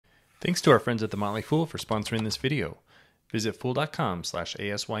Thanks to our friends at The Motley Fool for sponsoring this video. Visit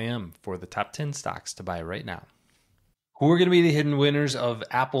fool.com/ASYM for the top 10 stocks to buy right now. Who are going to be the hidden winners of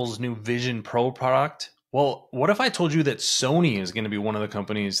Apple's new Vision Pro product? Well, what if I told you that Sony is going to be one of the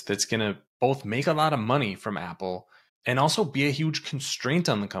companies that's going to both make a lot of money from Apple and also be a huge constraint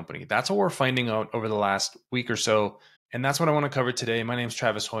on the company? That's what we're finding out over the last week or so. And that's what I want to cover today. My name is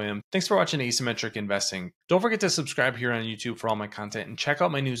Travis Hoyam. Thanks for watching Asymmetric Investing. Don't forget to subscribe here on YouTube for all my content and check out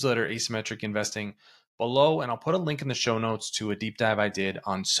my newsletter, Asymmetric Investing, below. And I'll put a link in the show notes to a deep dive I did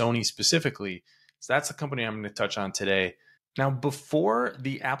on Sony specifically. So that's the company I'm going to touch on today. Now, before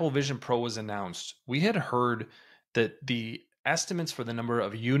the Apple Vision Pro was announced, we had heard that the estimates for the number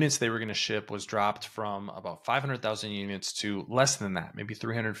of units they were going to ship was dropped from about 500,000 units to less than that, maybe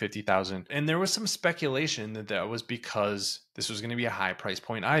 350,000. And there was some speculation that that was because this was going to be a high price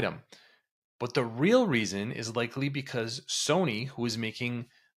point item. But the real reason is likely because Sony, who is making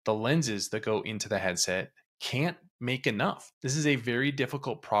the lenses that go into the headset, can't make enough. This is a very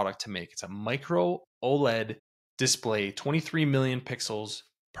difficult product to make. It's a micro OLED display, 23 million pixels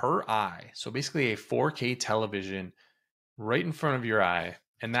per eye. So basically a 4K television right in front of your eye.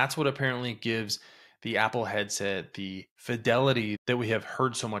 And that's what apparently gives the Apple headset the fidelity that we have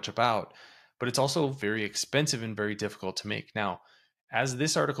heard so much about. But it's also very expensive and very difficult to make. Now, as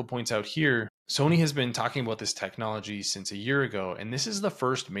this article points out here, Sony has been talking about this technology since a year ago, and this is the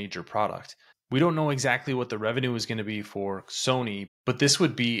first major product. We don't know exactly what the revenue is going to be for Sony, but this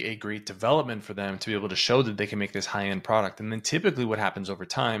would be a great development for them to be able to show that they can make this high-end product. And then typically what happens over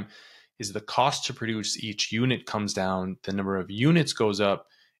time is the cost to produce each unit comes down, the number of units goes up,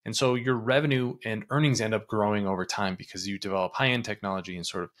 and so your revenue and earnings end up growing over time because you develop high-end technology and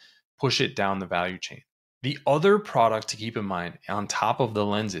sort of push it down the value chain. The other product to keep in mind on top of the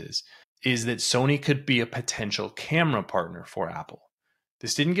lenses is that Sony could be a potential camera partner for Apple.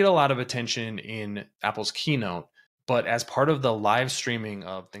 This didn't get a lot of attention in Apple's keynote, but as part of the live streaming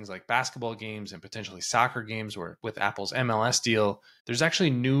of things like basketball games and potentially soccer games, or with Apple's MLS deal, there's actually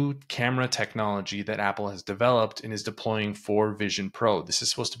new camera technology that Apple has developed and is deploying for Vision Pro. This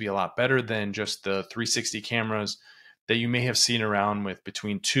is supposed to be a lot better than just the 360 cameras that you may have seen around with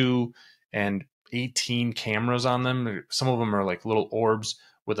between 2 and 18 cameras on them. Some of them are like little orbs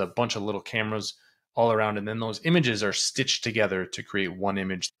with a bunch of little cameras all around, and then those images are stitched together to create one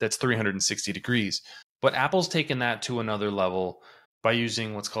image that's 360 degrees. But Apple's taken that to another level by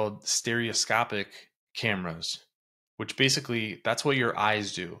using what's called stereoscopic cameras, which basically that's what your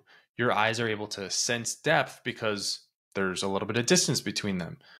eyes do. Your eyes are able to sense depth because there's a little bit of distance between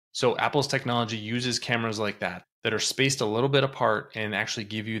them. So Apple's technology uses cameras like that that are spaced a little bit apart and actually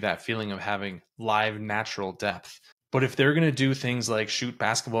give you that feeling of having live natural depth. But if they're going to do things like shoot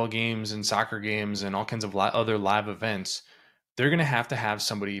basketball games and soccer games and all kinds of other live events, they're going to have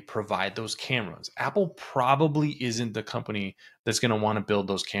somebody provide those cameras. Apple probably isn't the company that's going to want to build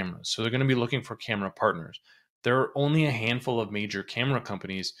those cameras. So they're going to be looking for camera partners. There are only a handful of major camera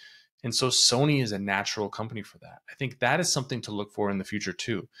companies. And so Sony is a natural company for that. I think that is something to look for in the future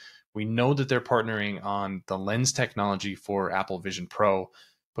too. We know that they're partnering on the lens technology for Apple Vision Pro,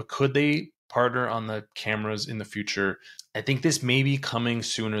 but could they partner on the cameras in the future? I think this may be coming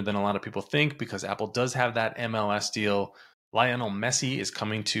sooner than a lot of people think because Apple does have that MLS deal. Lionel Messi is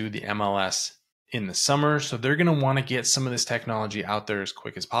coming to the MLS in the summer, so they're going to want to get some of this technology out there as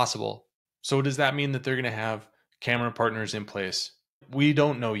quick as possible. So does that mean that they're going to have camera partners in place? We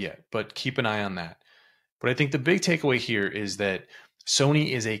don't know yet, but keep an eye on that. But I think the big takeaway here is that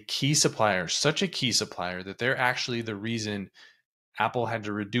Sony is a key supplier, such a key supplier that they're actually the reason Apple had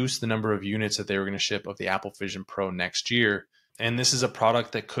to reduce the number of units that they were going to ship of the Apple Vision Pro next year. And this is a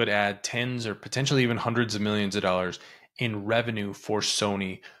product that could add tens or potentially even hundreds of millions of dollars in revenue for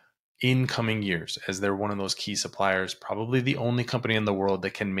Sony in coming years, as they're one of those key suppliers, probably the only company in the world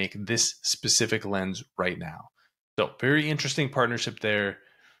that can make this specific lens right now. So very interesting partnership there.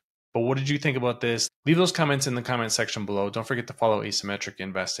 But what did you think about this? Leave those comments in the comment section below. Don't forget to follow Asymmetric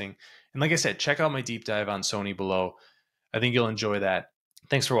Investing. And like I said, check out my deep dive on Sony below. I think you'll enjoy that.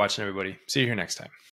 Thanks for watching, everybody. See you here next time.